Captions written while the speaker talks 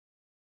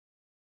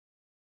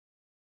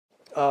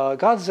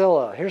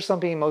Godzilla. Here's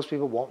something most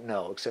people won't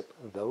know, except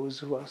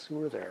those of us who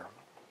were there.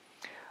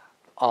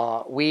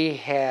 We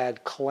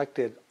had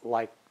collected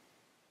like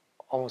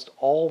almost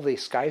all the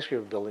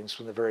skyscraper buildings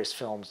from the various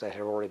films that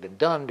had already been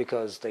done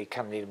because they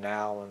kind of need them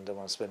now and they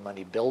want to spend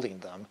money building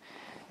them.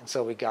 And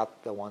so we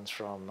got the ones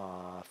from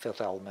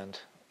Fifth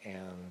Element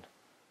and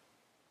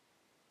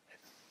I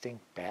think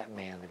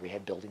Batman. We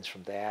had buildings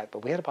from that,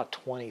 but we had about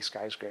 20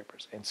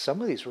 skyscrapers, and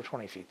some of these were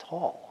 20 feet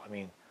tall. I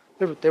mean,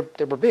 they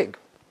were big.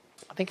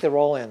 I think they were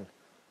all in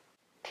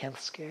 10th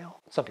scale,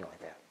 something like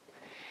that.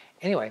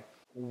 Anyway,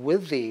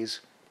 with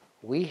these,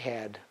 we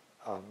had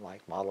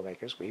like model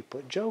makers, we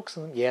put jokes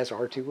in them. Yes,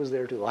 R2 was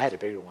there too. I had a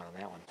bigger one on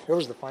that one. Here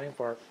was the funny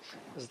part,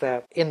 is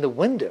that in the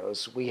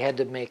windows, we had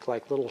to make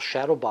like little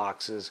shadow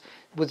boxes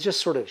with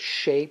just sort of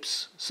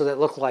shapes so that it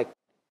looked like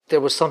there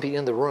was something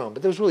in the room,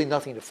 but there was really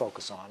nothing to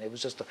focus on. It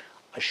was just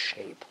a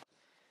shape.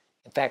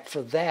 In fact,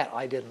 for that,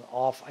 I did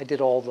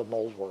all the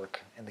mold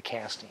work and the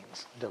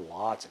castings. I did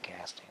lots of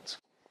castings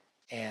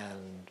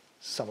and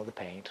some of the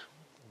paint,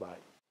 but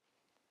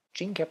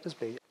Gene kept us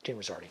busy, Gene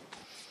Rizzardi,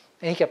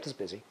 and he kept us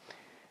busy.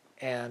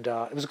 And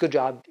it was a good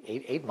job,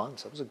 8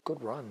 months. It was a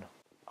good run.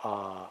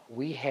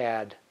 We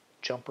had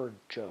Jumper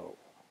Joe.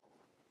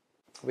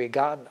 We had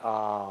gotten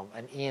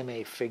an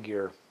EMA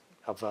figure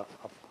of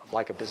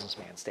like a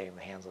businessman staying in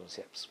the hands on his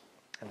hips.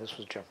 And this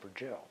was Jumper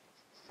Joe,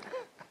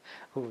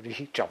 who would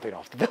be jumping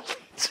off the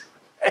buildings.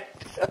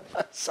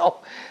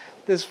 So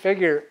this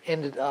figure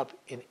ended up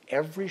in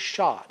every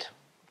shot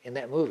in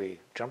that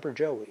movie. Jumper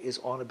Joe is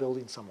on a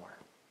building somewhere.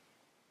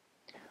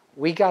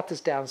 We got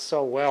this down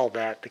so well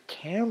that the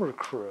camera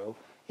crew,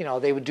 you know,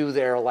 they would do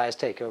their last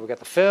take. We got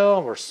the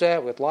film, we're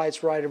set, with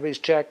lights right, everybody's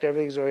checked,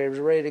 everything's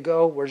ready to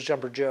go. Where's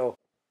Jumper Joe?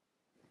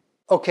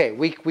 Okay,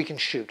 we can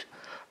shoot.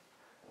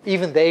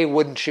 Even they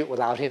wouldn't shoot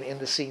without him in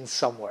the scene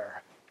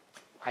somewhere.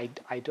 I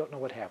don't know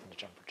what happened to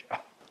Jumper Joe.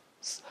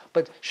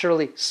 But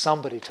surely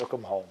somebody took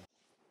him home.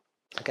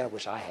 I kind of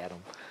wish I had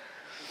him.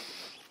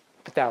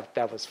 But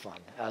that was fun.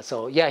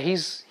 So yeah,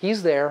 he's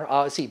there.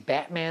 Let's see,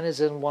 Batman is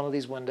in one of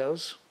these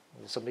windows.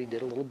 Somebody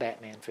did a little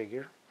Batman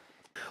figure.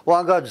 Well,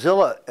 on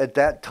Godzilla at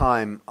that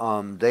time,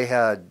 they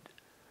had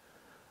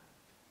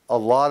a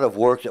lot of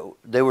work.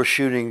 They were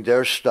shooting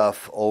their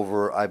stuff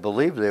over, I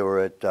believe they were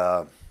at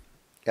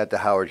the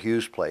Howard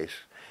Hughes place.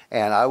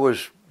 And I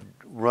was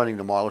running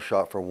the model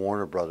shop for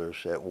Warner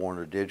Brothers at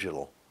Warner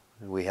Digital.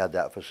 We had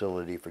that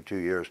facility for 2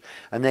 years.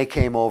 And they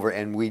came over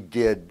and we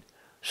did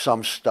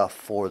some stuff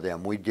for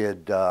them. We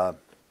did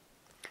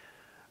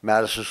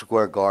Madison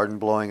Square Garden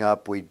blowing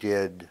up. We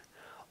did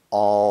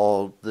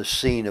all the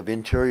scene of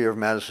interior of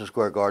Madison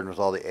Square Garden with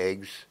all the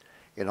eggs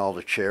in all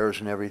the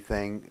chairs and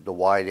everything, the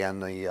wide and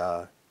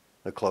the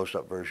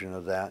close-up version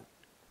of that.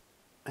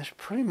 That's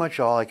pretty much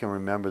all I can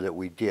remember that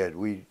we did.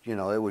 You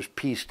know, it was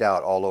pieced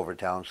out all over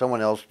town.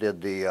 Someone else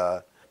did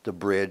the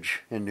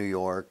bridge in New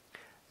York,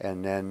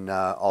 and then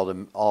all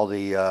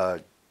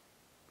the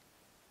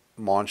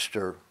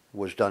monster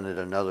was done at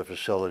another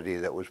facility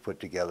that was put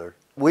together.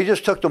 We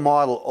just took the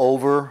model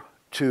over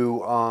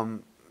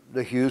to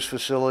the Hughes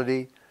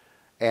facility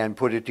and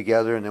put it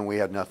together, and then we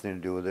had nothing to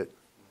do with it.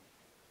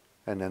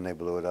 And then they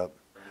blew it up.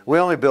 We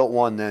only built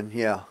one then,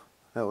 yeah.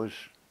 That was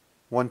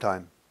one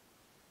time.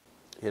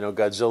 You know,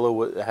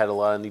 Godzilla had a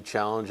lot of neat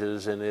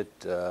challenges in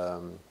it.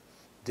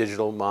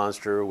 Digital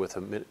monster with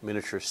a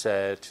miniature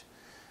set,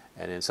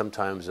 and then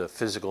sometimes a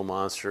physical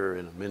monster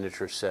in a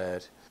miniature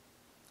set.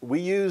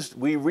 We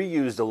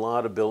reused a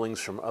lot of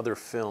buildings from other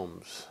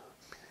films.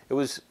 It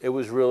was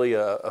really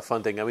a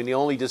fun thing. I mean, the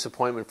only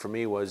disappointment for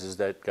me is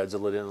that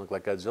Godzilla didn't look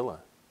like Godzilla.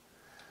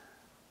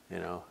 You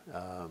know,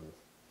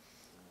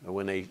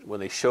 when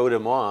they showed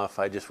him off,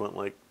 I just went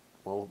like,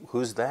 "Well,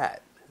 who's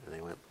that?" And they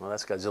went, "Well,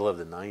 that's Godzilla of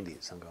the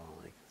 '90s." I'm going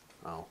like,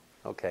 "Oh,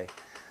 okay."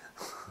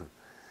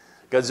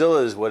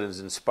 Godzilla is what has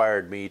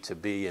inspired me to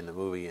be in the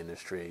movie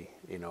industry,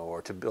 you know,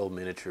 or to build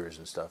miniatures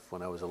and stuff.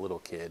 When I was a little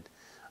kid,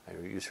 I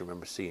used to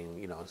remember seeing,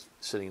 you know,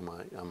 sitting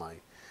on my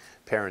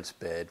parents'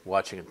 bed,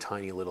 watching a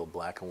tiny little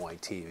black and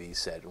white TV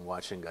set, and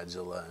watching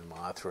Godzilla and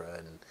Mothra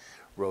and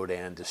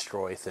Rodan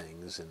destroy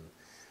things,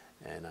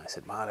 and I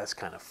said, "Wow, that's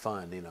kind of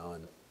fun," you know,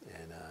 and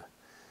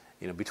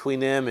you know, between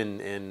them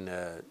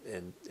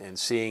and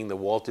seeing the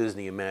Walt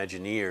Disney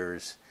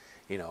Imagineers,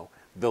 you know,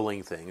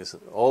 building things,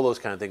 all those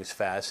kind of things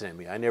fascinate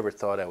me. I never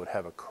thought I would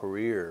have a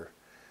career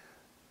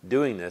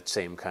doing that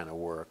same kind of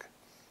work,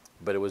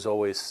 but it was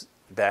always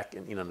back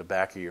in, you know, in the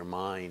back of your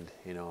mind,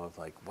 you know, of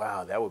like,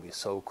 wow, that would be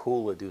so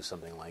cool to do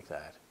something like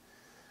that.